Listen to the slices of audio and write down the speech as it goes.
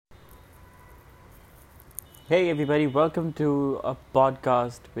Hey everybody, welcome to a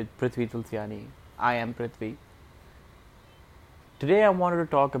podcast with Prithvi Tulsiani. I am Prithvi. Today I wanted to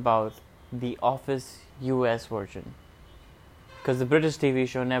talk about the Office US version because the British TV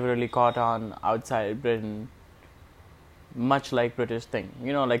show never really caught on outside Britain, much like British thing.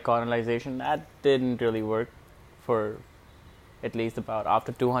 Like colonization, that didn't really work for at least about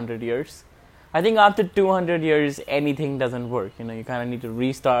after 200 years. I think after 200 years, anything doesn't work. You kind of need to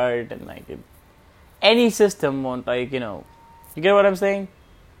restart and any system won't you get what I'm saying?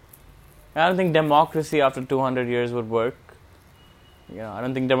 I don't think democracy after 200 years would work. I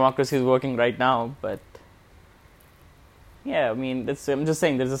don't think democracy is working right now, but yeah, I mean, I'm just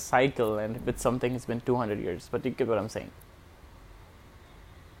saying there's a cycle, and if it's something, it's been 200 years, but you get what I'm saying.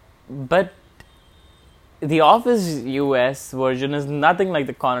 But the Office US version is nothing like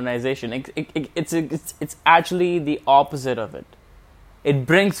the colonization. It's actually the opposite of it. It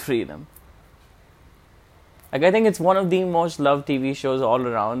brings freedom. I think it's one of the most loved TV shows all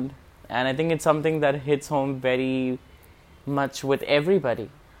around, and I think it's something that hits home very much with everybody.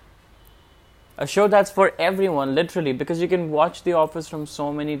 A show that's for everyone, literally, because you can watch The Office from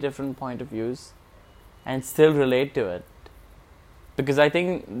so many different point of views and still relate to it. Because I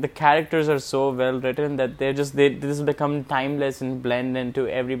think the characters are so well written that they just become timeless and blend into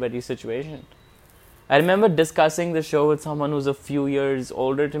everybody's situation. I remember discussing the show with someone who's a few years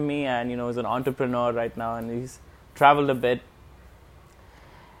older to me and, is an entrepreneur right now, and he's traveled a bit.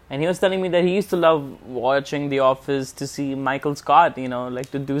 And he was telling me that he used to love watching The Office to see Michael Scott,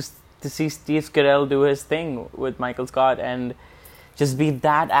 to see Steve Carell do his thing with Michael Scott and just be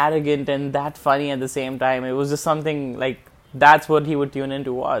that arrogant and that funny at the same time. It was just something that's what he would tune in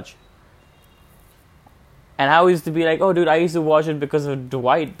to watch. And I used to be like, oh dude, I used to watch it because of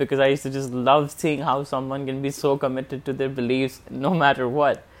Dwight, because I used to just love seeing how someone can be so committed to their beliefs no matter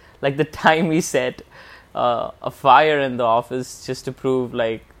what. Like the time he set a fire in the office just to prove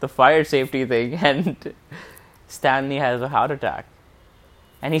the fire safety thing, and Stanley has a heart attack.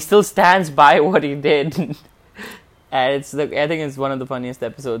 And he still stands by what he did. And I think it's one of the funniest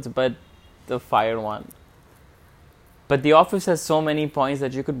episodes, but the fire one. But The Office has so many points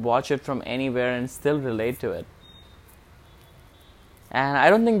that you could watch it from anywhere and still relate to it. And I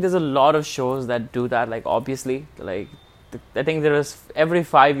don't think there's a lot of shows that do that, obviously. I think every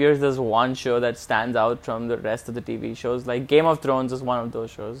 5 years there's one show that stands out from the rest of the TV shows. Like Game of Thrones is one of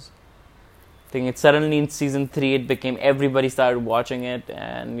those shows. I think it's suddenly in season 3 everybody started watching it,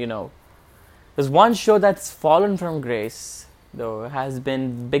 and there's one show that's fallen from grace, though, has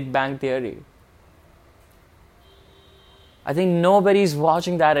been Big Bang Theory. I think nobody's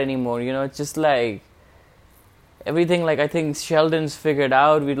watching that anymore. It's just everything. I think Sheldon's figured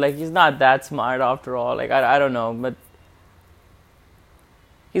out. He's not that smart after all. I don't know, but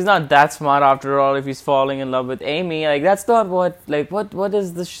he's not that smart after all. If he's falling in love with Amy, that's not what. What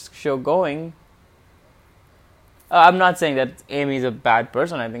is this show going? I'm not saying that Amy's a bad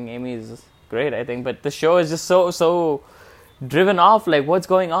person. I think Amy is great. But the show is just so driven off. What's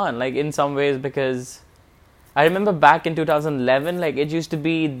going on? In some ways, because I remember back in 2011, it used to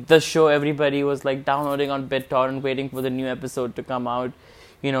be the show everybody was downloading on BitTorrent, waiting for the new episode to come out.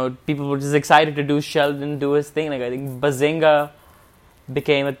 People were just excited to do Sheldon do his thing. I think Bazinga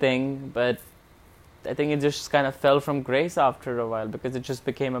became a thing, but I think it just kind of fell from grace after a while because it just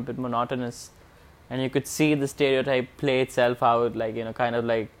became a bit monotonous, and you could see the stereotype play itself out. I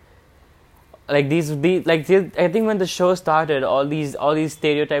think when the show started, all these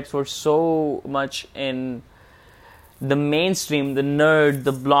stereotypes were so much in the mainstream, the nerd,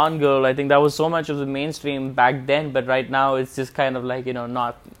 the blonde girl. I think that was so much of the mainstream back then, but right now it's just kind of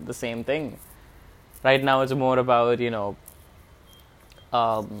not the same thing. Right now it's more about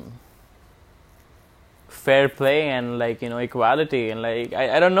fair play and equality, and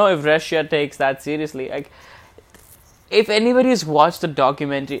I don't know if Russia takes that seriously. If anybody's watched the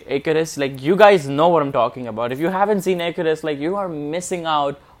documentary Icarus, you guys know what I'm talking about. If you haven't seen Icarus, you are missing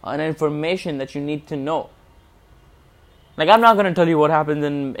out on information that you need to know. I'm not going to tell you what happens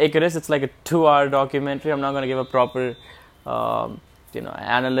in Icarus. It's a 2-hour documentary. I'm not going to give a proper,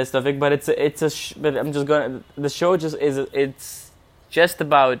 analyst of it. But but I'm just going. The show it's just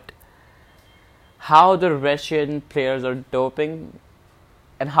about how the Russian players are doping,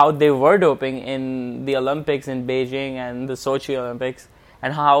 and how they were doping in the Olympics in Beijing and the Sochi Olympics,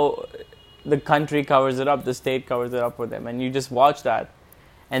 and how the country covers it up, the state covers it up for them, and you just watch that,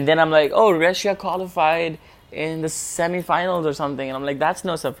 and then I'm like, oh, Russia qualified in the semi-finals or something, and I'm like, that's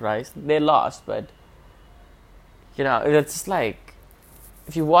no surprise, they lost, but it's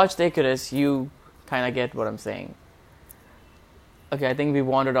if you watch Icarus, you kind of get what I'm saying. Okay, I think we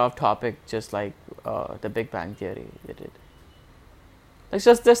wandered off topic, just like the Big Bang Theory they did. It's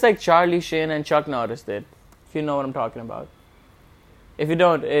just like Charlie Sheen and Chuck Norris did. If you know what I'm talking about. If you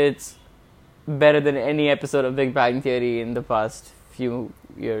don't, it's better than any episode of Big Bang Theory in the past few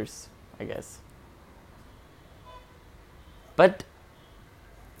years, I guess. But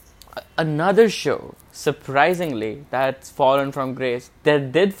another show, surprisingly, that's fallen from grace,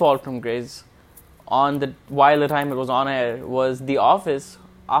 that did fall from grace while the time it was on air, was The Office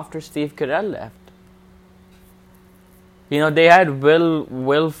after Steve Carell left. You know, they had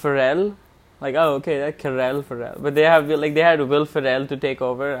Will Ferrell, like, oh, okay, that Carell Ferrell, but they had Will Ferrell to take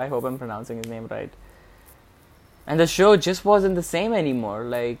over. I hope I'm pronouncing his name right. And the show just wasn't the same anymore.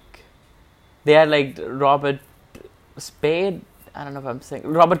 Like, they had like Robert Spade. I don't know if I'm saying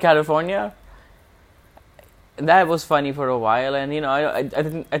Robert California. That was funny for a while, and you know,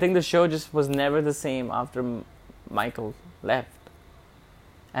 I think the show just was never the same after Michael left,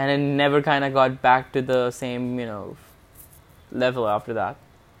 and it never kind of got back to the same, you know, level after that.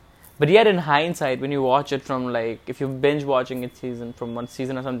 But yet, in hindsight, when you watch it from, like, if you're binge watching it from one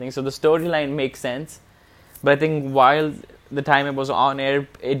season or something, so the storyline makes sense. But I think while the time it was on air,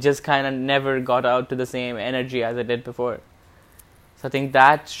 it just kind of never got out to the same energy as it did before. So I think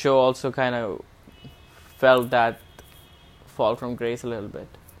that show also kind of felt that fall from grace a little bit.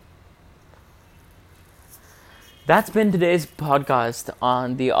 That's been today's podcast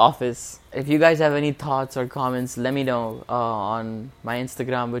on The Office. If you guys have any thoughts or comments, let me know on my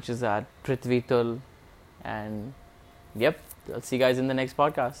Instagram, which is at Prithvitul. And yep, I'll see you guys in the next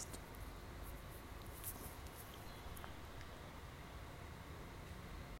podcast.